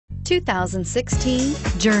2016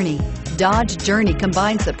 Journey. Dodge Journey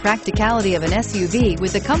combines the practicality of an SUV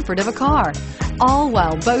with the comfort of a car, all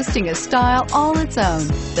while boasting a style all its own.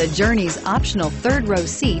 The Journey's optional third-row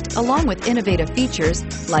seat, along with innovative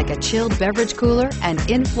features like a chilled beverage cooler and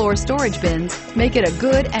in-floor storage bins, make it a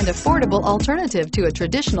good and affordable alternative to a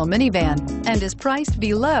traditional minivan and is priced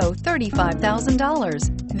below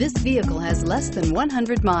 $35,000. This vehicle has less than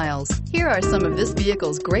 100 miles. Here are some of this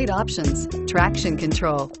vehicle's great options: traction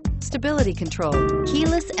control, stability control,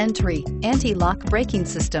 keyless entry, anti-lock braking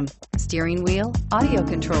system, steering wheel audio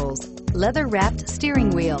controls, leather-wrapped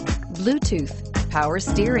steering wheel, Bluetooth, power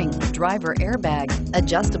steering, driver airbag,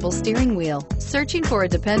 adjustable steering wheel. Searching for a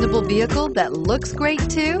dependable vehicle that looks great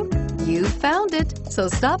too? You found it, so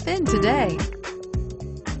stop in today.